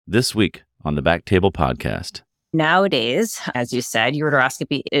This week on the Back Table Podcast. Nowadays, as you said,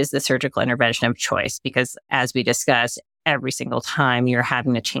 ureteroscopy is the surgical intervention of choice because, as we discussed, every single time you're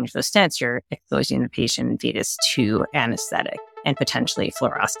having to change those stents, you're exposing the patient and fetus to anesthetic and potentially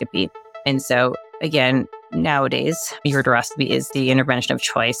fluoroscopy. And so, again, nowadays, ureteroscopy is the intervention of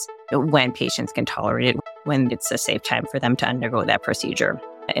choice when patients can tolerate it, when it's a safe time for them to undergo that procedure.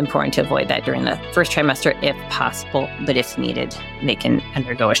 Important to avoid that during the first trimester if possible, but if needed, they can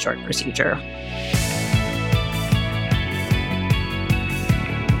undergo a short procedure.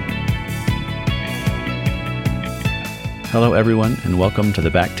 Hello, everyone, and welcome to the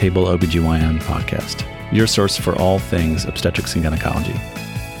Back Table OBGYN podcast, your source for all things obstetrics and gynecology.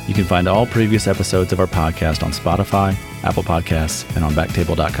 You can find all previous episodes of our podcast on Spotify, Apple Podcasts, and on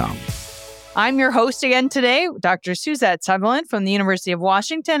backtable.com. I'm your host again today, Dr. Suzette Sutherland from the University of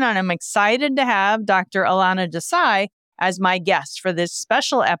Washington, and I'm excited to have Dr. Alana Desai as my guest for this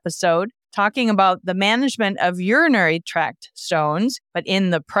special episode talking about the management of urinary tract stones, but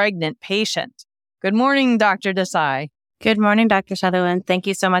in the pregnant patient. Good morning, Dr. Desai. Good morning, Dr. Sutherland. Thank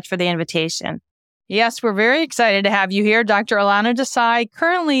you so much for the invitation. Yes, we're very excited to have you here. Dr. Alana Desai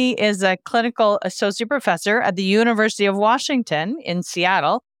currently is a clinical associate professor at the University of Washington in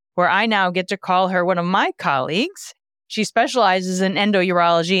Seattle, where I now get to call her one of my colleagues. She specializes in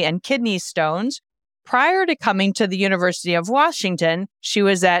endourology and kidney stones. Prior to coming to the University of Washington, she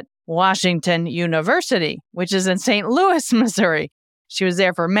was at Washington University, which is in St. Louis, Missouri. She was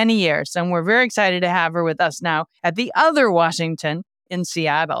there for many years, and we're very excited to have her with us now at the other Washington in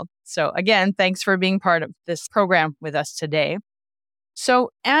Seattle. So again, thanks for being part of this program with us today.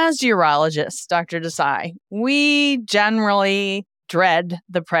 So as urologists, Dr. Desai, we generally dread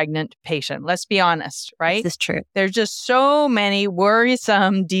the pregnant patient. Let's be honest, right? This is true. There's just so many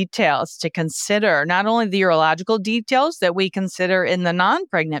worrisome details to consider, not only the urological details that we consider in the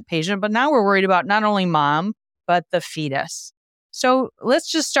non-pregnant patient, but now we're worried about not only mom, but the fetus. So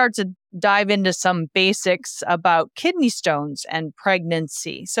let's just start to dive into some basics about kidney stones and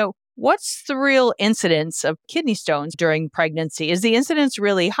pregnancy. So what's the real incidence of kidney stones during pregnancy? Is the incidence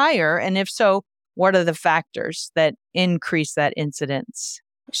really higher? And if so, what are the factors that increase that incidence?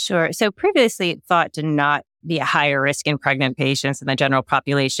 Sure. So previously thought to not be a higher risk in pregnant patients than the general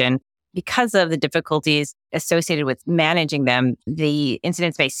population. Because of the difficulties associated with managing them, the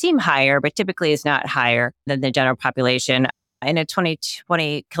incidence may seem higher, but typically is not higher than the general population. In a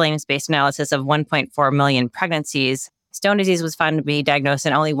 2020 claims-based analysis of 1.4 million pregnancies, stone disease was found to be diagnosed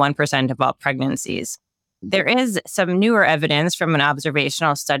in only 1% of all pregnancies. There is some newer evidence from an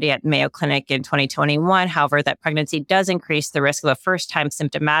observational study at Mayo Clinic in 2021, however, that pregnancy does increase the risk of a first-time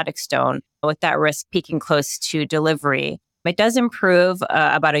symptomatic stone, with that risk peaking close to delivery. It does improve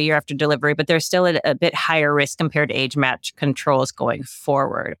about a year after delivery, but there's still a bit higher risk compared to age-matched controls going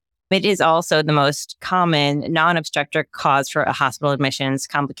forward. It is also the most common non-obstetric cause for hospital admissions,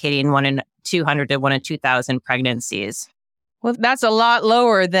 complicating 1 in 200 to 1 in 2,000 pregnancies. Well, that's a lot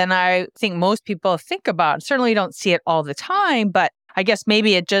lower than I think most people think about. Certainly don't see it all the time, but I guess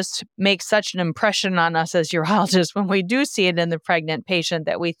maybe it just makes such an impression on us as urologists when we do see it in the pregnant patient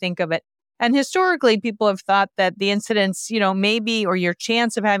that we think of it. And historically, people have thought that the incidence, maybe, or your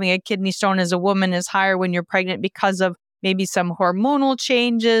chance of having a kidney stone as a woman is higher when you're pregnant because of maybe some hormonal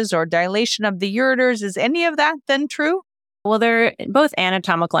changes or dilation of the ureters. Is any of that then true? Well, there are both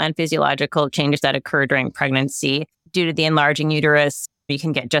anatomical and physiological changes that occur during pregnancy. Due to the enlarging uterus, you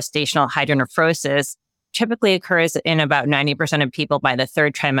can get gestational hydronephrosis. Typically occurs in about 90% of people by the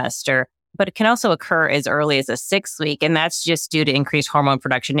third trimester, but it can also occur as early as the 6th week, and that's just due to increased hormone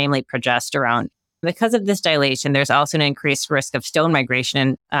production, namely progesterone. Because of this dilation, there's also an increased risk of stone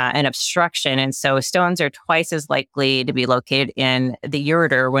migration and obstruction. And so stones are twice as likely to be located in the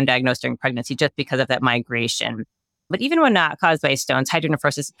ureter when diagnosed during pregnancy just because of that migration. But even when not caused by stones,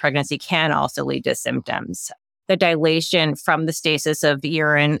 hydronephrosis in pregnancy can also lead to symptoms. The dilation from the stasis of the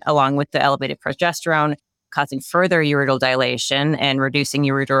urine, along with the elevated progesterone, causing further ureteral dilation and reducing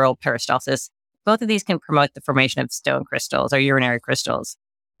ureteral peristalsis. Both of these can promote the formation of stone crystals or urinary crystals.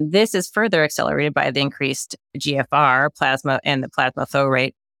 This is further accelerated by the increased GFR, plasma, and the plasma flow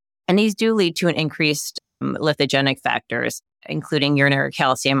rate. And these do lead to an increased lithogenic factors, including urinary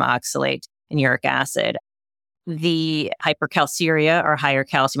calcium oxalate and uric acid. The hypercalciuria, or higher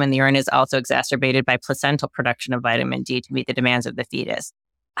calcium in the urine, is also exacerbated by placental production of vitamin D to meet the demands of the fetus.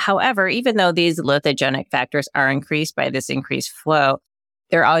 However, even though these lithogenic factors are increased by this increased flow,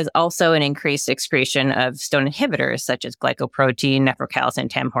 there is also an increased excretion of stone inhibitors, such as glycoprotein, nephrocalcin,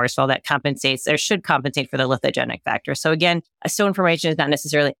 tam-horsfol, that compensates or should compensate for the lithogenic factor. So again, a stone formation is not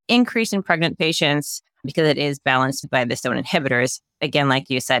necessarily increased in pregnant patients, because it is balanced by the stone inhibitors. Again, like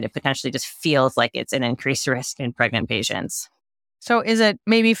you said, it potentially just feels like it's an increased risk in pregnant patients. So is it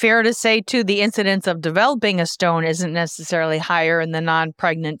maybe fair to say, too, the incidence of developing a stone isn't necessarily higher in the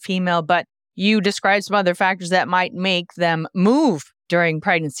non-pregnant female, but you described some other factors that might make them move during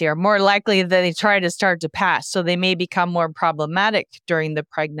pregnancy, or more likely that they try to start to pass. So they may become more problematic during the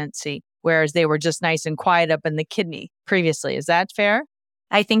pregnancy, whereas they were just nice and quiet up in the kidney previously. Is that fair?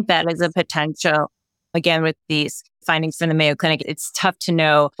 I think that is a potential. Again, with these findings from the Mayo Clinic, it's tough to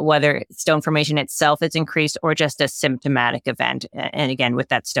know whether stone formation itself is increased or just a symptomatic event. And again, with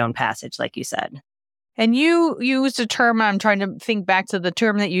that stone passage, like you said. And you used a term, I'm trying to think back to the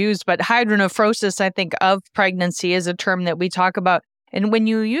term that you used, but hydronephrosis, I think, of pregnancy is a term that we talk about. And when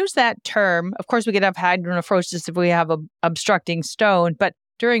you use that term, of course, we could have hydronephrosis if we have a obstructing stone, but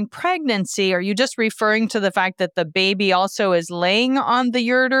during pregnancy, are you just referring to the fact that the baby also is laying on the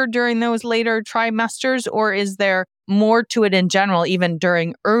ureter during those later trimesters, or is there more to it in general, even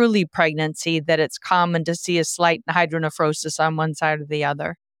during early pregnancy, that it's common to see a slight hydronephrosis on one side or the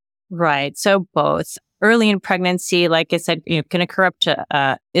other? Right. So both. Early in pregnancy, like I said, can occur up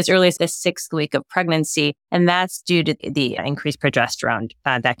to as early as the 6th week of pregnancy. And that's due to the increased progesterone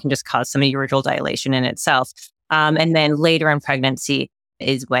that can just cause some ureteral dilation in itself. And then later in pregnancy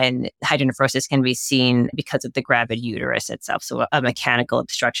is when hydronephrosis can be seen because of the gravid uterus itself. So a mechanical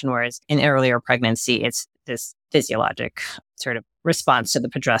obstruction, whereas in earlier pregnancy, it's this physiologic sort of response to the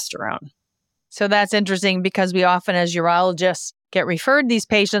progesterone. So that's interesting because we often, as urologists, get referred these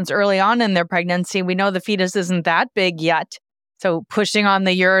patients early on in their pregnancy. We know the fetus isn't that big yet. So pushing on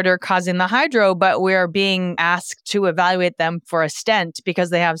the ureter causing the hydro, but we're being asked to evaluate them for a stent because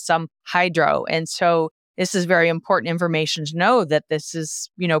they have some hydro. And so this is very important information to know that this is,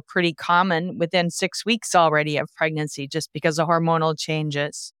 pretty common within 6 weeks already of pregnancy, just because of hormonal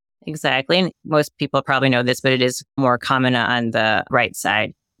changes. Exactly. And most people probably know this, but it is more common on the right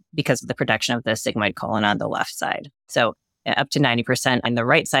side because of the production of the sigmoid colon on the left side. So up to 90% on the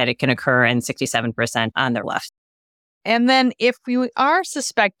right side, it can occur, and 67% on the left. And then if we are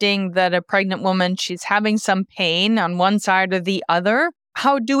suspecting that a pregnant woman, she's having some pain on one side or the other,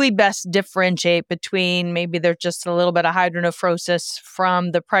 how do we best differentiate between maybe there's just a little bit of hydronephrosis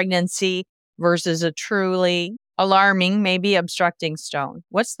from the pregnancy versus a truly alarming, maybe obstructing stone?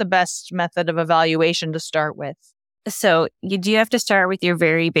 What's the best method of evaluation to start with? So you do have to start with your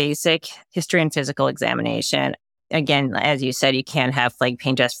very basic history and physical examination. Again, as you said, you can have flank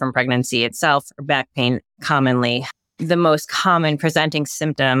pain just from pregnancy itself or back pain commonly. The most common presenting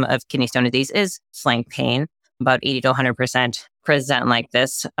symptom of kidney stone disease is flank pain. About 80 to 100% present like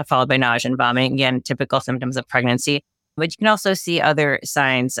this, followed by nausea and vomiting. Again, typical symptoms of pregnancy. But you can also see other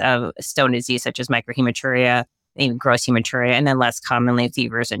signs of stone disease, such as microhematuria, even gross hematuria, and then less commonly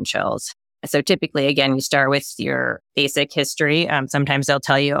fevers and chills. So typically, again, you start with your basic history. Sometimes they'll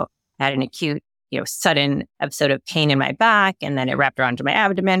tell you I had an acute, sudden episode of pain in my back, and then it wrapped around to my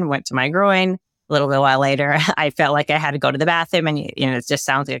abdomen, went to my groin. A little bit while later, I felt like I had to go to the bathroom, and it just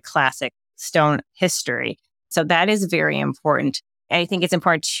sounds like a classic stone history. So that is very important. I think it's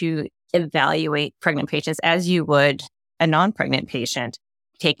important to evaluate pregnant patients as you would a non-pregnant patient,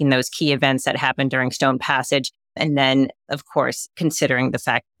 taking those key events that happen during stone passage, and then, of course, considering the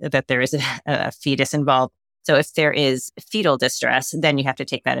fact that there is a fetus involved. So if there is fetal distress, then you have to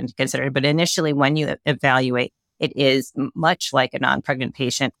take that into consideration. But initially, when you evaluate, it is much like a non-pregnant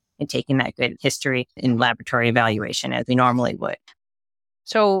patient and taking that good history in laboratory evaluation as we normally would.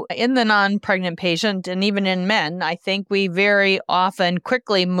 So in the non-pregnant patient, and even in men, I think we very often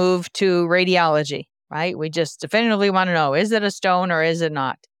quickly move to radiology, right? We just definitively want to know, is it a stone or is it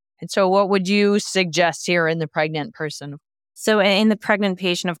not? And so what would you suggest here in the pregnant person? So in the pregnant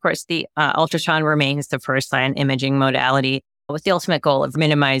patient, of course, the ultrasound remains the first line imaging modality with the ultimate goal of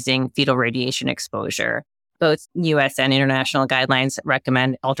minimizing fetal radiation exposure. Both U.S. and international guidelines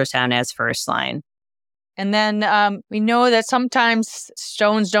recommend ultrasound as first line. And then we know that sometimes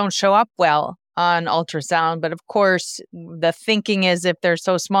stones don't show up well on ultrasound, but of course, the thinking is if they're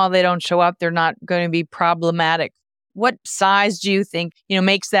so small they don't show up, they're not going to be problematic. What size do you think,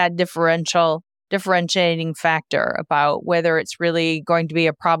 makes that differentiating factor about whether it's really going to be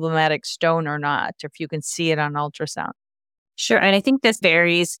a problematic stone or not, if you can see it on ultrasound? Sure. And I think this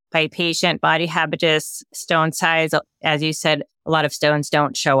varies by patient, body habitus, stone size. As you said, a lot of stones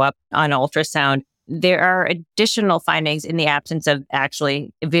don't show up on ultrasound. There are additional findings in the absence of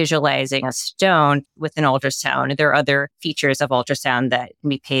actually visualizing a stone with an ultrasound. There are other features of ultrasound that can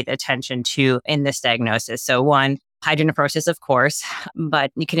be paid attention to in this diagnosis. So one, hydronephrosis, of course,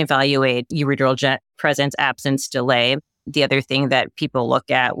 but you can evaluate ureteral presence, absence, delay. The other thing that people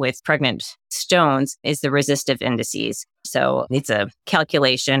look at with pregnant stones is the resistive indices. So it's a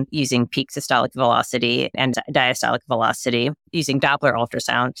calculation using peak systolic velocity and diastolic velocity using Doppler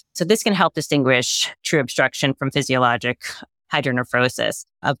ultrasound. So this can help distinguish true obstruction from physiologic hydronephrosis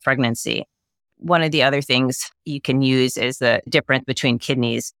of pregnancy. One of the other things you can use is the difference between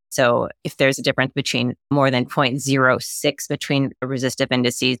kidneys. So if there's a difference between more than 0.06 between resistive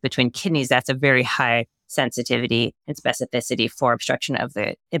indices between kidneys, that's a very high sensitivity and specificity for obstruction of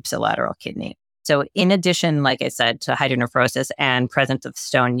the ipsilateral kidney. So in addition, like I said, to hydronephrosis and presence of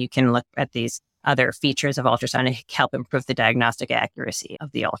stone, you can look at these other features of ultrasound to help improve the diagnostic accuracy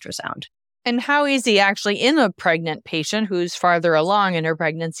of the ultrasound. And how easy actually in a pregnant patient who's farther along in her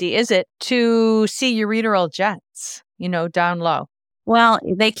pregnancy is it to see ureteral jets, down low? Well,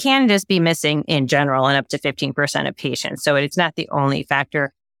 they can just be missing in general in up to 15% of patients. So it's not the only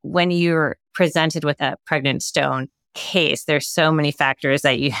factor. When you're presented with a pregnant stone case, there's so many factors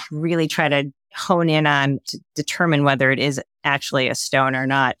that you really try to hone in on to determine whether it is actually a stone or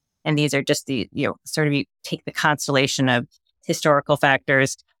not. And these are just you take the constellation of historical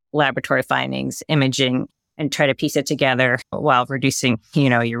factors, laboratory findings, imaging, and try to piece it together while reducing,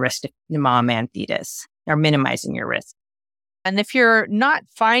 your risk to mom and fetus or minimizing your risk. And if you're not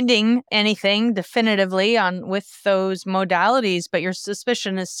finding anything definitively with those modalities, but your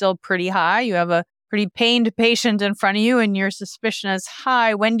suspicion is still pretty high, you have a pretty pained patient in front of you and your suspicion is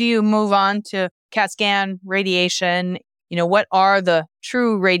high, when do you move on to CAT scan, radiation? What are the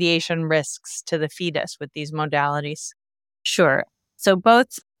true radiation risks to the fetus with these modalities? Sure. So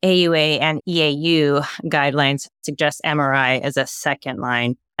both AUA and EAU guidelines suggest MRI as a second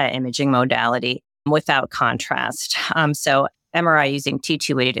line imaging modality without contrast. So MRI using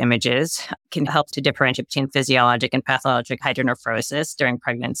T2-weighted images can help to differentiate between physiologic and pathologic hydronephrosis during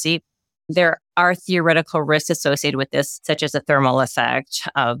pregnancy. There are theoretical risks associated with this, such as the thermal effect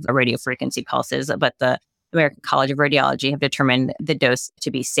of radiofrequency pulses, but the American College of Radiology have determined the dose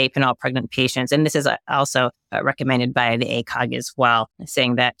to be safe in all pregnant patients. And this is also recommended by the ACOG as well,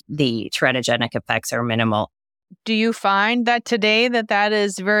 saying that the teratogenic effects are minimal. Do you find that today that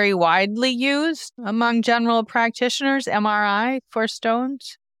is very widely used among general practitioners, MRI for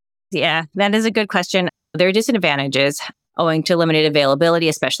stones? Yeah, that is a good question. There are disadvantages owing to limited availability,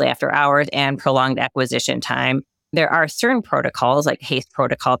 especially after hours, and prolonged acquisition time. There are certain protocols, like HACE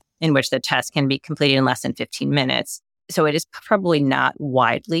protocol, in which the test can be completed in less than 15 minutes. So it is probably not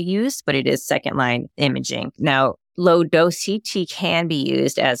widely used, but it is second-line imaging. Now, low-dose CT can be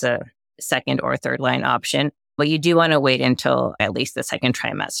used as a second or third-line option, but you do want to wait until at least the second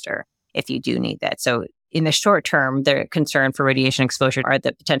trimester if you do need that. So in the short term, the concern for radiation exposure are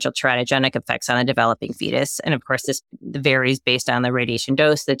the potential teratogenic effects on a developing fetus. And of course, this varies based on the radiation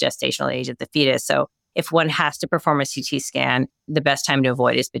dose, the gestational age of the fetus. So if one has to perform a CT scan, the best time to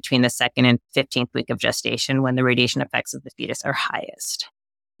avoid is between the 2nd and 15th week of gestation when the radiation effects of the fetus are highest.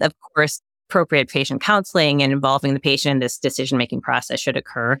 Of course, appropriate patient counseling and involving the patient in this decision-making process should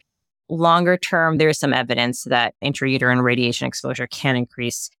occur. Longer term, there is some evidence that intrauterine radiation exposure can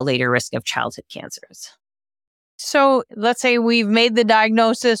increase later risk of childhood cancers. So let's say we've made the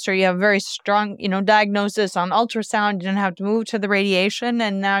diagnosis, or you have very strong, diagnosis on ultrasound, you didn't have to move to the radiation,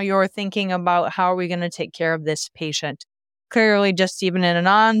 and now you're thinking about how are we going to take care of this patient. Clearly, just even in a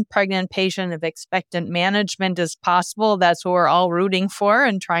non-pregnant patient, if expectant management is possible, that's what we're all rooting for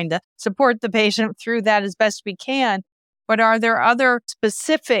and trying to support the patient through that as best we can. But are there other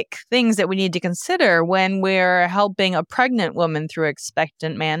specific things that we need to consider when we're helping a pregnant woman through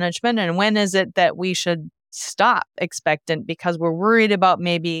expectant management? And when is it that we should stop expectant because we're worried about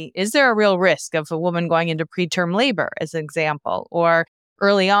maybe, is there a real risk of a woman going into preterm labor, as an example, or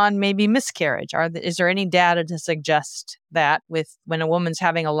early on, maybe miscarriage? Is there any data to suggest that with when a woman's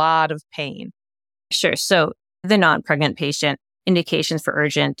having a lot of pain? Sure. So the non-pregnant patient, indications for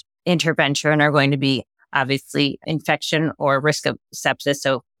urgent intervention are going to be obviously infection or risk of sepsis.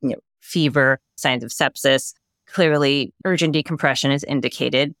 So, fever, signs of sepsis. Clearly, urgent decompression is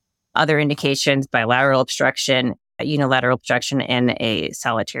indicated. Other indications, bilateral obstruction, unilateral obstruction in a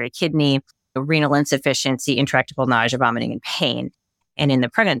solitary kidney, renal insufficiency, intractable nausea, vomiting, and pain. And in the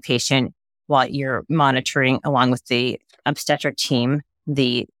pregnant patient, while you're monitoring along with the obstetric team,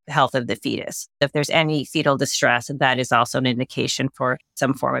 the health of the fetus. If there's any fetal distress, that is also an indication for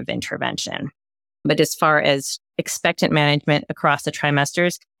some form of intervention. But as far as expectant management across the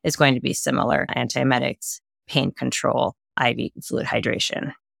trimesters is going to be similar: antiemetics, pain control, IV fluid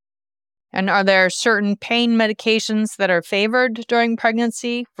hydration. And are there certain pain medications that are favored during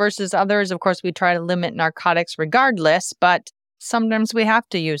pregnancy versus others? Of course, we try to limit narcotics regardless, but sometimes we have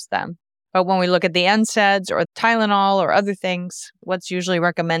to use them. But when we look at the NSAIDs or Tylenol or other things, what's usually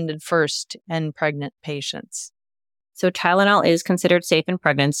recommended first in pregnant patients? So Tylenol is considered safe in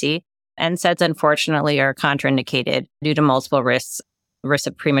pregnancy. NSAIDs, unfortunately, are contraindicated due to multiple risks. Risk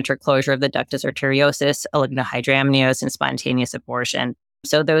of premature closure of the ductus arteriosus, oligohydramnios, and spontaneous abortion.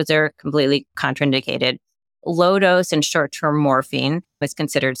 So those are completely contraindicated. Low dose and short-term morphine is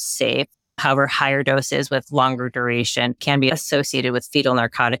considered safe. However, higher doses with longer duration can be associated with fetal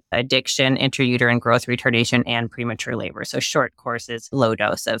narcotic addiction, intrauterine growth retardation, and premature labor. So short courses, low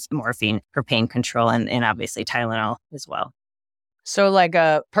dose of morphine for pain control, and obviously Tylenol as well. So like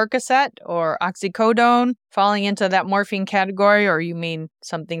a Percocet or oxycodone falling into that morphine category, or you mean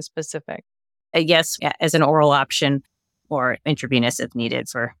something specific? Yes, as an oral option or intravenous if needed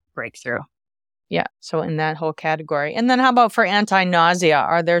for breakthrough. Yeah, so in that whole category. And then how about for anti-nausea?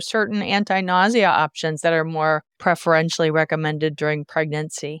 Are there certain anti-nausea options that are more preferentially recommended during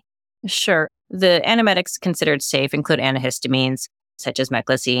pregnancy? Sure. The antibiotics considered safe include antihistamines such as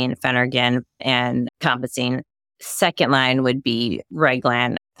meclizine, Phenergan, and Compazine. Second line would be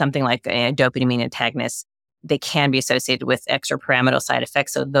Reglan, something like a dopamine antagonist. They can be associated with extrapyramidal side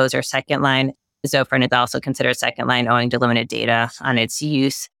effects, so those are second line. Zofran is also considered second line owing to limited data on its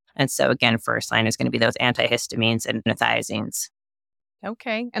use. And so again, first line is going to be those antihistamines and thiazines.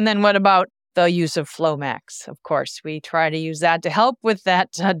 Okay. And then what about the use of Flomax? Of course, we try to use that to help with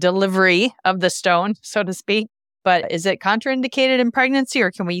that delivery of the stone, so to speak. But is it contraindicated in pregnancy,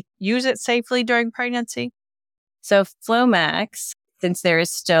 or can we use it safely during pregnancy? So Flomax, since there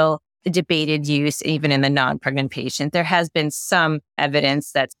is still debated use even in the non-pregnant patient, there has been some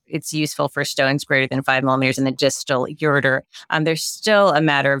evidence that it's useful for stones greater than 5 millimeters in the distal ureter. There's still a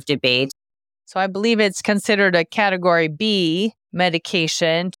matter of debate. So I believe it's considered a category B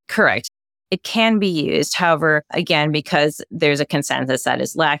medication. Correct. It can be used. However, again, because there's a consensus that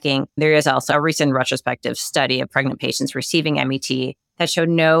is lacking, there is also a recent retrospective study of pregnant patients receiving MET that showed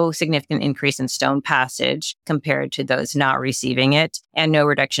no significant increase in stone passage compared to those not receiving it, and no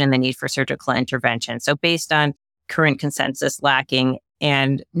reduction in the need for surgical intervention. So based on current consensus lacking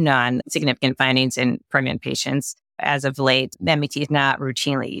and non-significant findings in pregnant patients, as of late, MET is not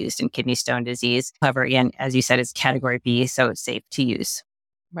routinely used in kidney stone disease. However, again, as you said, it's category B, so it's safe to use.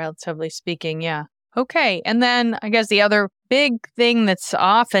 Relatively speaking, yeah. Okay. And then I guess the other big thing that's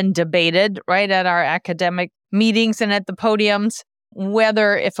often debated right at our academic meetings and at the podiums,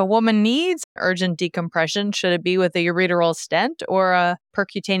 whether if a woman needs urgent decompression, should it be with a ureteral stent or a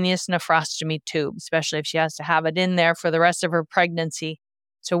percutaneous nephrostomy tube, especially if she has to have it in there for the rest of her pregnancy.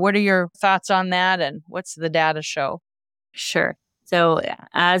 So what are your thoughts on that, and what's the data show? Sure. So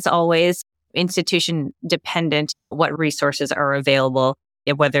as always, institution dependent, what resources are available,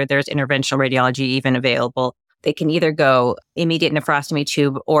 whether there's interventional radiology even available. They can either go immediate nephrostomy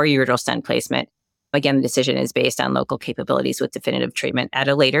tube or ureteral stent placement. Again, the decision is based on local capabilities with definitive treatment at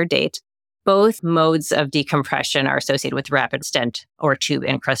a later date. Both modes of decompression are associated with rapid stent or tube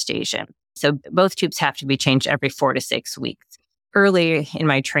incrustation. So both tubes have to be changed every 4 to 6 weeks. Early in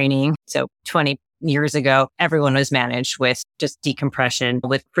my training, so 20 years ago, everyone was managed with just decompression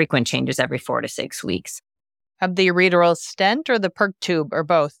with frequent changes every 4 to 6 weeks. Of the ureteral stent or the perc tube, or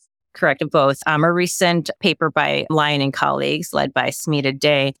both? Correct, both. A recent paper by Lyon and colleagues led by Smita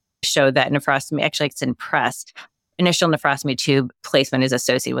Day showed that nephrostomy, actually it's in Press, initial nephrostomy tube placement is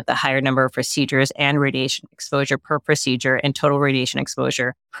associated with a higher number of procedures and radiation exposure per procedure and total radiation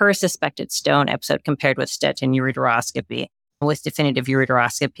exposure per suspected stone episode compared with stent and ureteroscopy, with definitive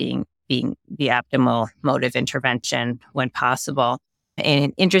ureteroscopy being the optimal mode of intervention when possible.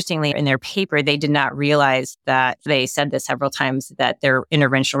 And interestingly, in their paper, they did not realize that they said this several times that their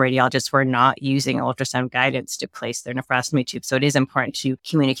interventional radiologists were not using ultrasound guidance to place their nephrostomy tube. So it is important to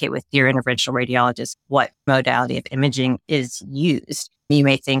communicate with your interventional radiologist what modality of imaging is used. You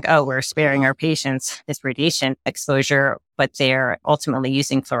may think, oh, we're sparing our patients this radiation exposure, but they're ultimately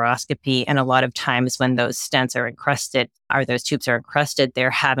using fluoroscopy. And a lot of times when those stents are encrusted, or those tubes are encrusted, they're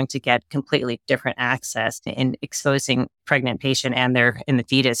having to get completely different access in exposing pregnant patient and the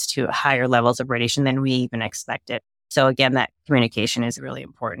fetus to higher levels of radiation than we even expected. So again, that communication is really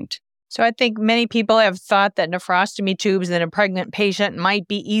important. So I think many people have thought that nephrostomy tubes in a pregnant patient might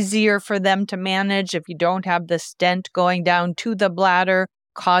be easier for them to manage if you don't have the stent going down to the bladder,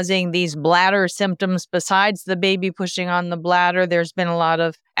 causing these bladder symptoms besides the baby pushing on the bladder. There's been a lot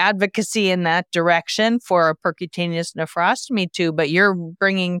of advocacy in that direction for a percutaneous nephrostomy tube, but you're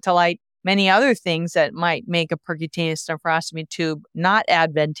bringing to light many other things that might make a percutaneous nephrostomy tube not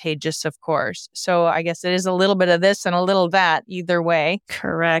advantageous, of course. So I guess it is a little bit of this and a little of that either way.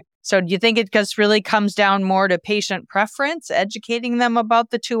 Correct. So do you think it just really comes down more to patient preference, educating them about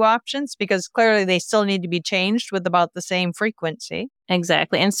the two options? Because clearly they still need to be changed with about the same frequency.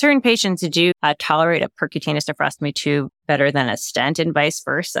 Exactly. And certain patients do tolerate a percutaneous nephrostomy tube better than a stent and vice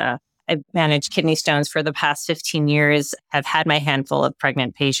versa. I've managed kidney stones for the past 15 years. I've had my handful of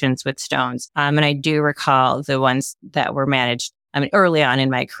pregnant patients with stones. And I do recall the ones that were managed early on in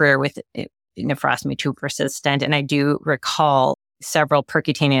my career with nephrostomy tube versus stent. And I do recall several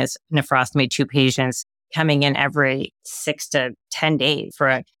percutaneous nephrostomy tube patients coming in every 6 to 10 days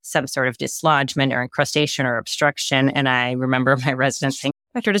for some sort of dislodgement or incrustation or obstruction. And I remember my residents saying,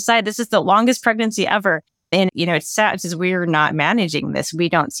 Dr. Desai, this is the longest pregnancy ever. And, it's sad because we're not managing this. We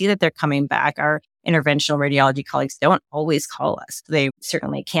don't see that they're coming back. Our interventional radiology colleagues don't always call us. They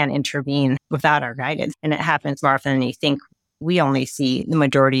certainly can't intervene without our guidance. And it happens more often than you think. We only see the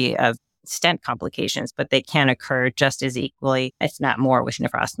majority of stent complications, but they can occur just as equally, if not more, with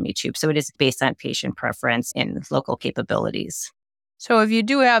nephrostomy tube. So it is based on patient preference and local capabilities. So if you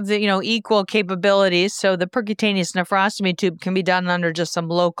do have the, equal capabilities, so the percutaneous nephrostomy tube can be done under just some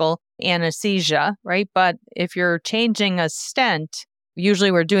local anesthesia, right? But if you're changing a stent,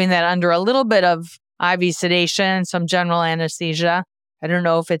 usually we're doing that under a little bit of IV sedation, some general anesthesia. I don't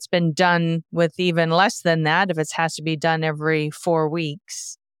know if it's been done with even less than that, if it has to be done every 4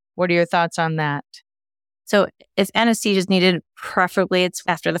 weeks. What are your thoughts on that? So if anesthesia is needed, preferably it's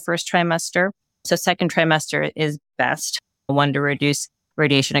after the first trimester. So second trimester is best. One, to reduce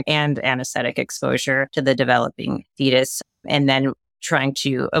radiation and anesthetic exposure to the developing fetus, and then trying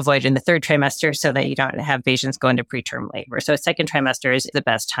to avoid in the third trimester so that you don't have patients go into preterm labor. So second trimester is the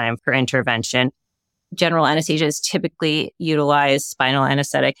best time for intervention. General anesthesia is typically utilized. Spinal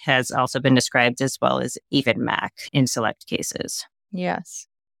anesthetic has also been described, as well as even MAC in select cases. Yes.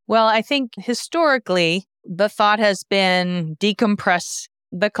 Well, I think historically, the thought has been decompress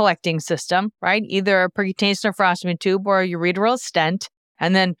the collecting system, right? Either a percutaneous nephrostomy tube or a ureteral stent,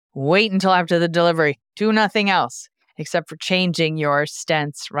 and then wait until after the delivery. Do nothing else except for changing your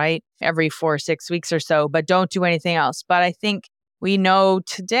stents, right? Every 4 or 6 weeks or so, but don't do anything else. But I think we know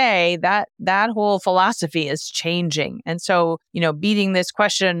today that that whole philosophy is changing. And so, beating this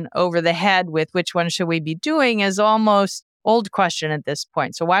question over the head with which one should we be doing is almost old question at this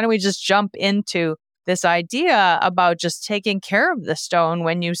point. So why don't we just jump into this idea about just taking care of the stone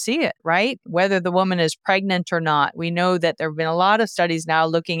when you see it, right? Whether the woman is pregnant or not. We know that there have been a lot of studies now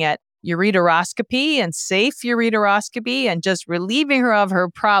looking at ureteroscopy and safe ureteroscopy and just relieving her of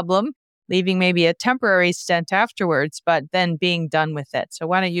her problem, leaving maybe a temporary stent afterwards, but then being done with it. So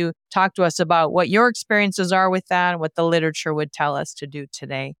why don't you talk to us about what your experiences are with that and what the literature would tell us to do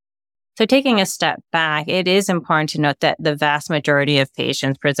today? So taking a step back, it is important to note that the vast majority of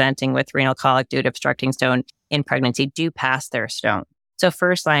patients presenting with renal colic due to obstructing stone in pregnancy do pass their stone. So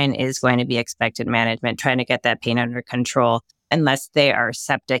first line is going to be expected management, trying to get that pain under control. Unless they are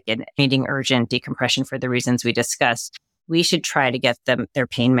septic and needing urgent decompression for the reasons we discussed, we should try to get their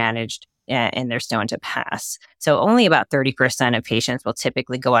pain managed and their stone to pass. So only about 30% of patients will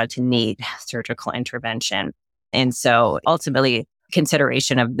typically go on to need surgical intervention. And so ultimately,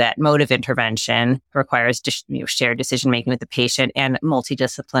 consideration of that mode of intervention requires shared decision-making with the patient and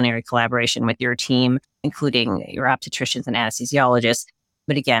multidisciplinary collaboration with your team, including your obstetricians and anesthesiologists.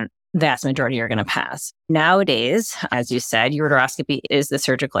 But again, vast majority are going to pass. Nowadays, as you said, ureteroscopy is the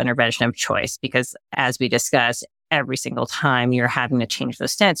surgical intervention of choice because, as we discussed, every single time you're having to change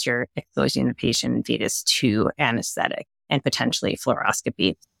those stents, you're exposing the patient and fetus to anesthetic and potentially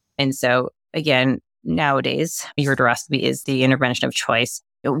fluoroscopy. And so, again, nowadays, ureteroscopy is the intervention of choice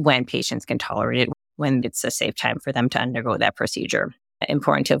when patients can tolerate it, when it's a safe time for them to undergo that procedure.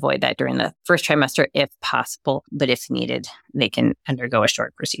 Important to avoid that during the first trimester if possible, but if needed, they can undergo a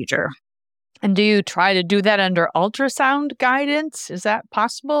short procedure. And do you try to do that under ultrasound guidance? Is that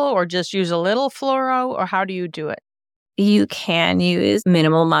possible, or just use a little fluoro, or how do you do it? You can use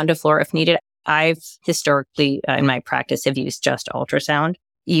minimal amount of fluoro if needed. I've historically, in my practice, have used just ultrasound.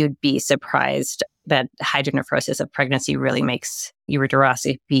 You'd be surprised that hydronephrosis of pregnancy really makes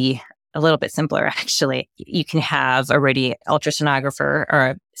ureteroscopy a little bit simpler, actually. You can have a ultrasonographer,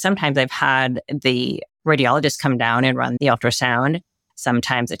 or sometimes I've had the radiologist come down and run the ultrasound.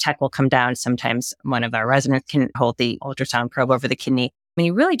 Sometimes a tech will come down. Sometimes one of our residents can hold the ultrasound probe over the kidney.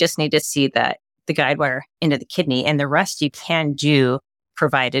 You really just need to see the guide wire into the kidney, and the rest you can do,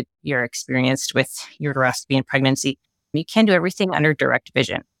 provided you're experienced with ureteroscopy in pregnancy. You can do everything under direct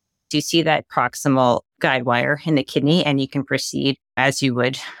vision. Do you see that proximal guide wire in the kidney? And you can proceed as you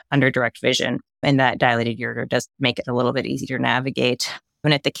would under direct vision. And that dilated ureter does make it a little bit easier to navigate.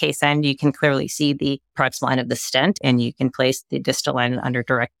 And at the case end, you can clearly see the proximal end of the stent, and you can place the distal end under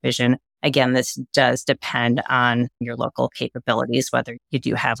direct vision. Again, this does depend on your local capabilities, whether you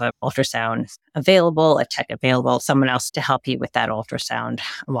do have an ultrasound available, a tech available, someone else to help you with that ultrasound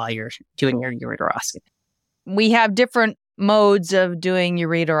while you're doing your ureteroscopy. We have different modes of doing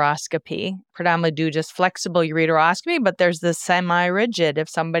ureteroscopy. Predominantly do just flexible ureteroscopy, but there's the semi-rigid. If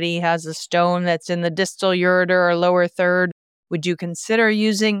somebody has a stone that's in the distal ureter or lower third, would you consider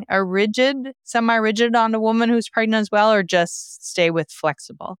using a rigid, semi-rigid on a woman who's pregnant as well, or just stay with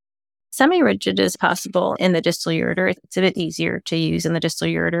flexible? Semi-rigid is possible in the distal ureter. It's a bit easier to use in the distal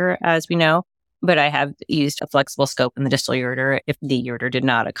ureter, as we know, but I have used a flexible scope in the distal ureter. If the ureter did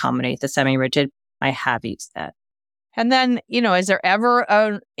not accommodate the semi-rigid, I have used that. And then, is there ever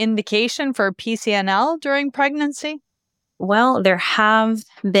an indication for PCNL during pregnancy? Well, there have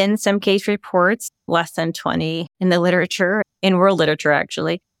been some case reports, less than 20 in the literature, in world literature,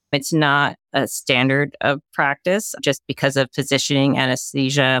 actually. It's not a standard of practice just because of positioning,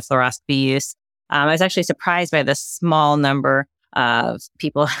 anesthesia, fluoroscopy use. I was actually surprised by the small number of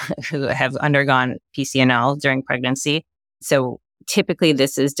people who have undergone PCNL during pregnancy. So typically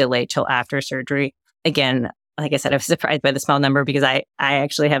this is delayed till after surgery. Again, like I said, I was surprised by the small number because I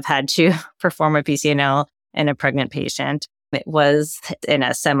actually have had to perform a PCNL in a pregnant patient. It was in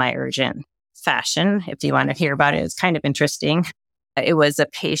a semi-urgent fashion. If you want to hear about it, it's kind of interesting. It was a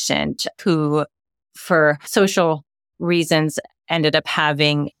patient who, for social reasons, ended up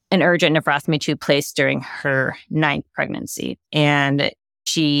having an urgent nephrostomy tube placed during her 9th pregnancy. And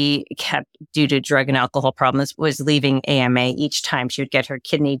she kept, due to drug and alcohol problems, was leaving AMA each time. She would get her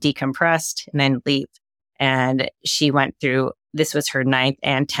kidney decompressed and then leave. And she went through, this was her 9th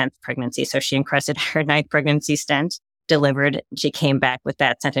and 10th pregnancy. So she encrusted her 9th pregnancy stent, delivered. She came back with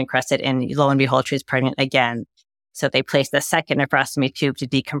that stent encrusted, and lo and behold, she was pregnant again. So they placed the second nephrostomy tube to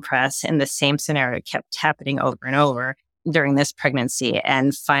decompress, and the same scenario kept happening over and over during this pregnancy.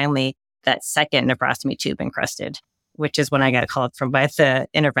 And finally, that second nephrostomy tube encrusted, which is when I got called from by the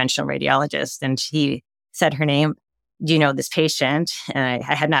interventional radiologist. And he said her name. Do you know this patient? And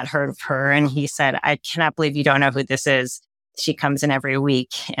I had not heard of her. And he said, I cannot believe you don't know who this is. She comes in every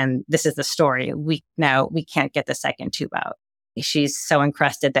week. And this is the story. We can't get the second tube out. She's so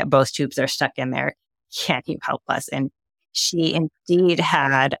encrusted that both tubes are stuck in there. Can't you help us? And she indeed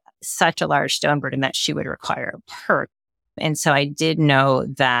had such a large stone burden that she would require a PERC. And so I did know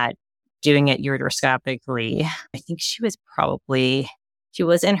that doing it ureteroscopically, I think she was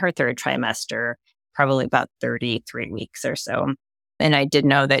in her 3rd trimester, probably about 33 weeks or so. And I did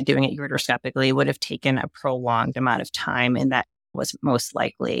know that doing it ureteroscopically would have taken a prolonged amount of time, and that was most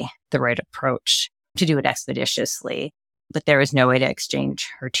likely the right approach to do it expeditiously. But there was no way to exchange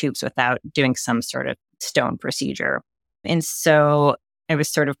her tubes without doing some sort of stone procedure. And so I was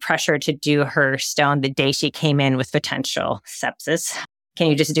sort of pressured to do her stone the day she came in with potential sepsis. Can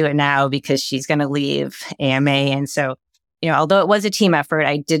you just do it now because she's going to leave AMA? And so, although it was a team effort,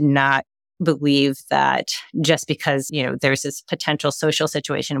 I did not believe that just because, there's this potential social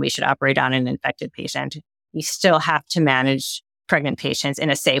situation we should operate on an infected patient, you still have to manage pregnant patients in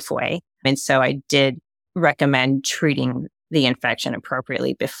a safe way. And so I did recommend treating the infection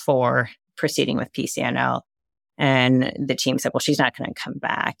appropriately before proceeding with PCNL. And the team said, well, she's not going to come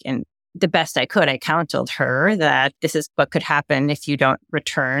back. And the best I could, I counseled her that this is what could happen if you don't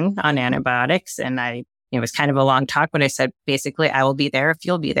return on antibiotics. And it was kind of a long talk, but I said, basically, I will be there if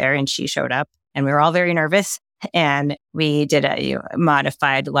you'll be there. And she showed up, and we were all very nervous. And we did a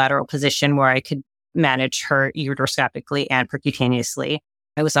modified lateral position where I could manage her ureteroscopically and percutaneously.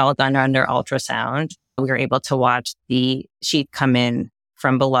 It was all done under ultrasound. We were able to watch the sheath come in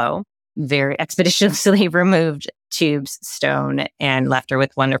from below, very expeditiously removed tubes, stone, and left her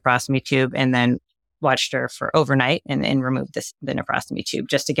with one nephrostomy tube, and then watched her for overnight and removed the nephrostomy tube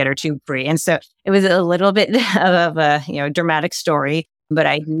just to get her tube free. And so it was a little bit of a dramatic story, but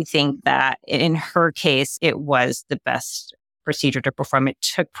I do think that in her case, it was the best procedure to perform. It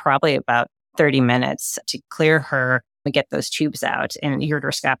took probably about 30 minutes to clear her and get those tubes out. And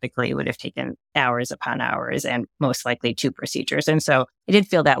ureteroscopically, it would have taken hours upon hours and most likely 2 procedures. And so I did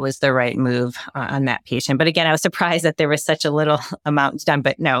feel that was the right move on that patient. But again, I was surprised that there was such a little amount done.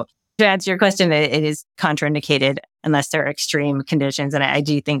 But no, to answer your question, it is contraindicated unless there are extreme conditions. And I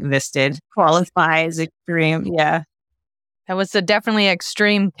do think this did qualify as extreme. Yeah. That was a definitely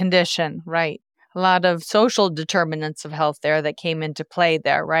extreme condition, right? A lot of social determinants of health there that came into play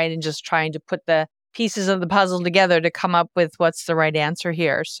there, right? And just trying to put the pieces of the puzzle together to come up with what's the right answer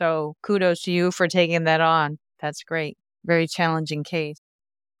here. So kudos to you for taking that on. That's great. Very challenging case.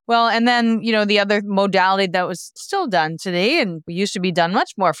 Well, and then, the other modality that was still done today and used to be done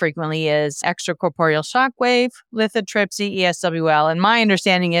much more frequently is extracorporeal shockwave, lithotripsy, ESWL. And my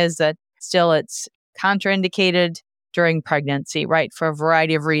understanding is that still it's contraindicated during pregnancy, right? For a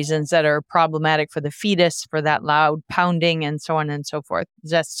variety of reasons that are problematic for the fetus, for that loud pounding and so on and so forth.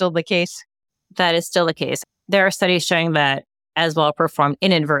 Is that still the case? That is still the case. There are studies showing that as well performed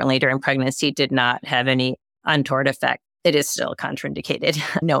inadvertently during pregnancy did not have any untoward effect. It is still contraindicated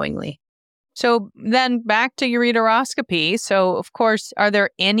knowingly. So then back to ureteroscopy. So of course, are there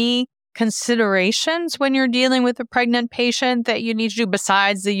any considerations when you're dealing with a pregnant patient that you need to do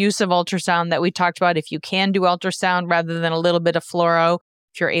besides the use of ultrasound that we talked about? If you can do ultrasound rather than a little bit of fluoro,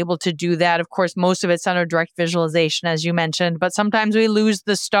 if you're able to do that, of course, most of it's under direct visualization, as you mentioned, but sometimes we lose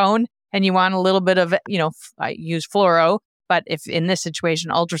the stone and you want a little bit of, I use fluoro, but if in this situation,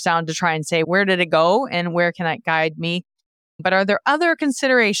 ultrasound to try and say, where did it go and where can it guide me? But are there other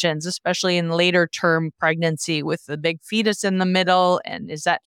considerations, especially in later term pregnancy with the big fetus in the middle? And does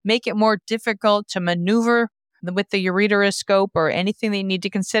that make it more difficult to maneuver with the ureteroscope or anything that you need to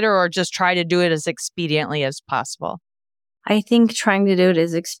consider, or just try to do it as expediently as possible? I think trying to do it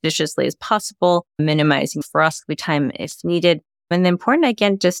as expeditiously as possible, minimizing fluoroscopy time if needed. And the important,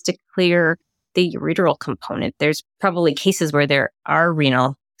 again, just to clear the ureteral component. There's probably cases where there are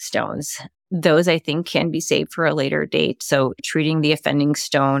renal stones. Those, I think, can be saved for a later date. So treating the offending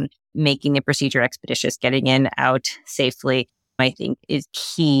stone, making the procedure expeditious, getting in, out safely, I think is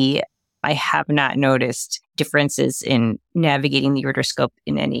key. I have not noticed differences in navigating the ureteroscope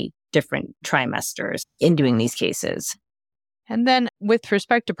in any different trimesters in doing these cases. And then with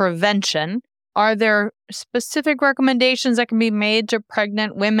respect to prevention, are there specific recommendations that can be made to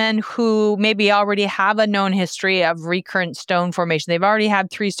pregnant women who maybe already have a known history of recurrent stone formation? They've already had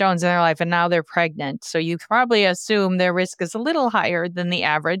 3 stones in their life and now they're pregnant. So you probably assume their risk is a little higher than the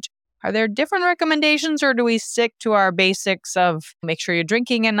average. Are there different recommendations, or do we stick to our basics of make sure you're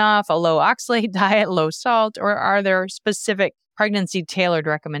drinking enough, a low oxalate diet, low salt, or are there specific pregnancy tailored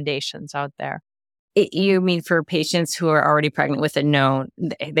recommendations out there? You mean for patients who are already pregnant with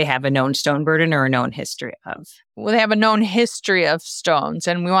they have a known stone burden or a known history of? Well, they have a known history of stones,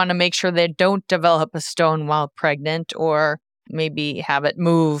 and we want to make sure they don't develop a stone while pregnant or maybe have it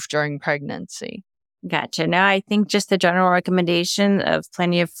move during pregnancy. Gotcha. Now, I think just the general recommendation of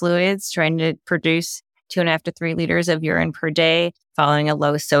plenty of fluids, trying to produce 2.5 to 3 liters of urine per day, following a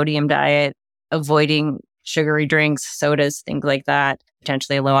low sodium diet, avoiding sugary drinks, sodas, things like that,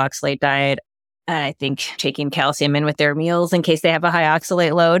 potentially a low oxalate diet. I think taking calcium in with their meals in case they have a high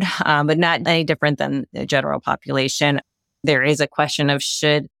oxalate load, but not any different than the general population. There is a question of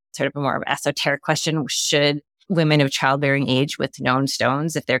sort of a more esoteric question, should women of childbearing age with known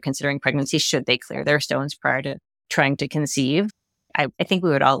stones, if they're considering pregnancy, should they clear their stones prior to trying to conceive? I think we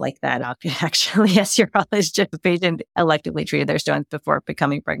would all like that, actually, as urologist, if a patient electively treated their stones before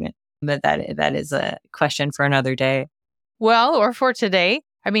becoming pregnant. But that is a question for another day. Well, or for today.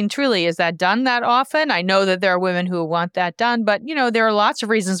 I mean, truly, is that done that often? I know that there are women who want that done, but, there are lots of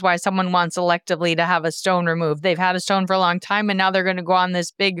reasons why someone wants electively to have a stone removed. They've had a stone for a long time, and now they're going to go on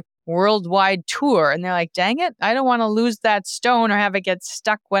this big worldwide tour. And they're like, dang it, I don't want to lose that stone or have it get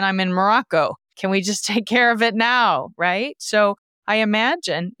stuck when I'm in Morocco. Can we just take care of it now, right? So I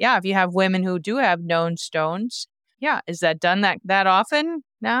imagine, if you have women who do have known stones, is that done that often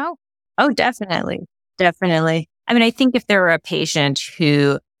now? Oh, definitely. Definitely. I mean, I think if there were a patient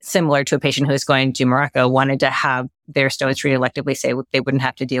who, similar to a patient who is going to Morocco, wanted to have their stones treated electively, say they wouldn't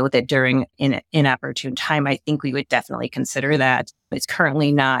have to deal with it during an inopportune time, I think we would definitely consider that. It's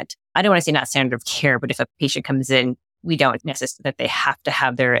currently not, I don't want to say not standard of care, but if a patient comes in, we don't necessarily that they have to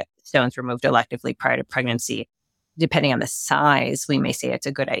have their stones removed electively prior to pregnancy. Depending on the size, we may say it's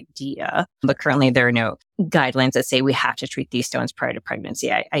a good idea. But currently, there are no guidelines that say we have to treat these stones prior to pregnancy.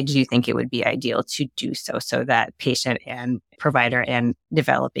 I do think it would be ideal to do so that patient and provider and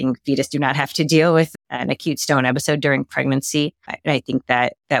developing fetus do not have to deal with an acute stone episode during pregnancy. I think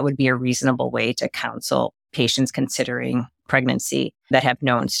that would be a reasonable way to counsel patients considering pregnancy that have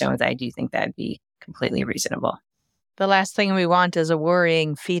known stones. I do think that'd be completely reasonable. The last thing we want is a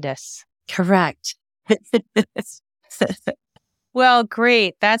worrying fetus. Correct. Well,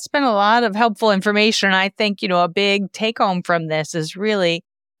 great. That's been a lot of helpful information. I think, a big take home from this is really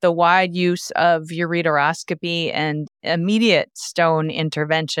the wide use of ureteroscopy and immediate stone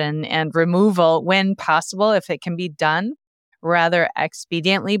intervention and removal when possible, if it can be done. rather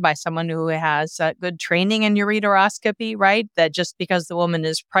expediently by someone who has good training in ureteroscopy, right? That just because the woman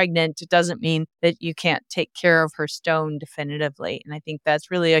is pregnant, it doesn't mean that you can't take care of her stone definitively. And I think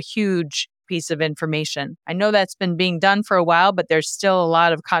that's really a huge piece of information. I know that's been being done for a while, but there's still a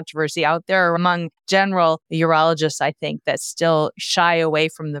lot of controversy out there among general urologists, I think, that still shy away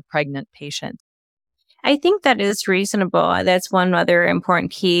from the pregnant patient. I think that is reasonable. That's one other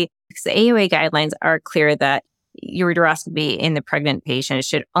important key, because the AUA guidelines are clear that ureteroscopy in the pregnant patient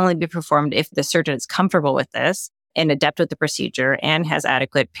should only be performed if the surgeon is comfortable with this and adept with the procedure and has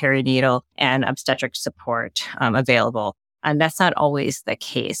adequate perinatal and obstetric support available. And that's not always the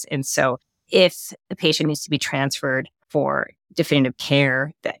case. And so if the patient needs to be transferred for definitive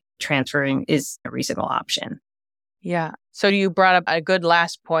care, that transferring is a reasonable option. Yeah. So you brought up a good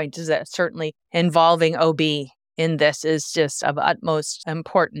last point, is that certainly involving OB in this is just of utmost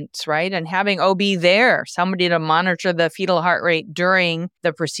importance, right? And having OB there, somebody to monitor the fetal heart rate during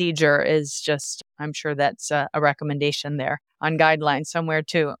the procedure is just, I'm sure that's a recommendation there on guidelines somewhere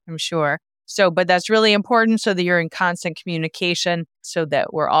too, I'm sure. So, but that's really important so that you're in constant communication so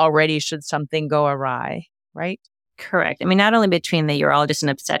that we're all ready should something go awry, right? Correct. I mean, not only between the urologist and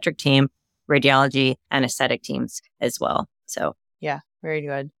obstetric team, radiology, anesthetic teams as well. So, yeah, very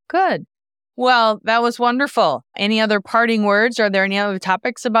good. Good. Well, that was wonderful. Any other parting words? Are there any other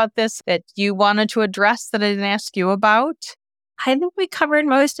topics about this that you wanted to address that I didn't ask you about? I think we covered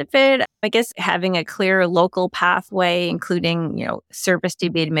most of it. I guess having a clear local pathway, including, service to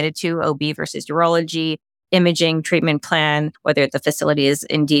be admitted to, OB versus urology, imaging, treatment plan, whether the facility is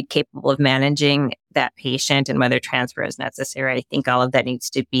indeed capable of managing that patient and whether transfer is necessary. I think all of that needs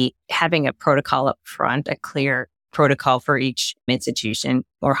to be having a protocol up front, a clear protocol for each institution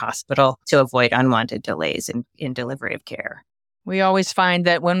or hospital to avoid unwanted delays in delivery of care. We always find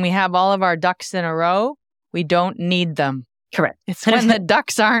that when we have all of our ducks in a row, we don't need them. Correct. It's when the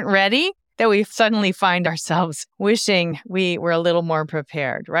ducks aren't ready that we suddenly find ourselves wishing we were a little more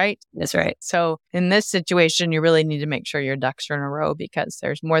prepared, right? That's right. So in this situation, you really need to make sure your ducks are in a row because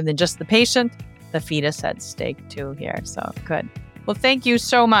there's more than just the patient, the fetus at stake too here. So good. Well, thank you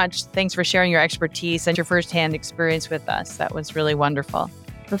so much. Thanks for sharing your expertise and your firsthand experience with us. That was really wonderful.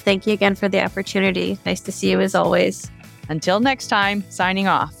 Well, thank you again for the opportunity. Nice to see you as always. Until next time, signing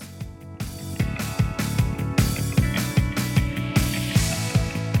off.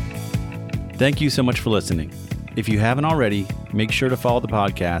 Thank you so much for listening. If you haven't already, make sure to follow the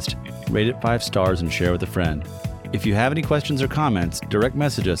podcast, rate it 5 stars, and share with a friend. If you have any questions or comments, direct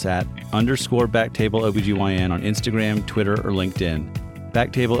message us at _BackTableOBGYN on Instagram, Twitter, or LinkedIn.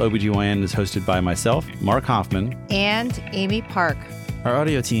 Backtable OBGYN is hosted by myself, Mark Hoffman, and Amy Park. Our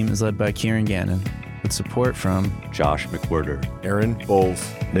audio team is led by Kieran Gannon, with support from Josh McWhirter, Aaron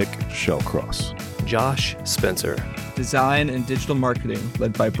Bowles, Nick Shellcross, Josh Spencer. Design and digital marketing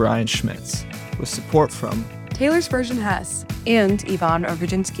led by Brian Schmitz, with support from Taylor's Version Hess and Yvonne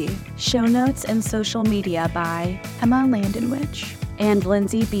Overjinsky. Show notes and social media by Emma Landenwich and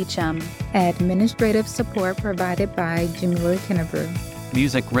Lindsay Beecham. Administrative support provided by Jamila Kennebrew.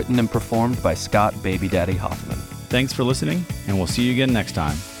 Music written and performed by Scott Baby Daddy Hoffman. Thanks for listening, and we'll see you again next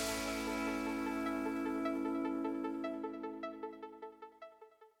time.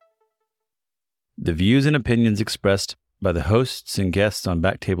 The views and opinions expressed by the hosts and guests on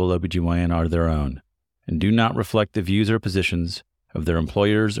Backtable OBGYN are their own, and do not reflect the views or positions of their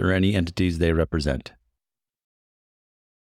employers or any entities they represent.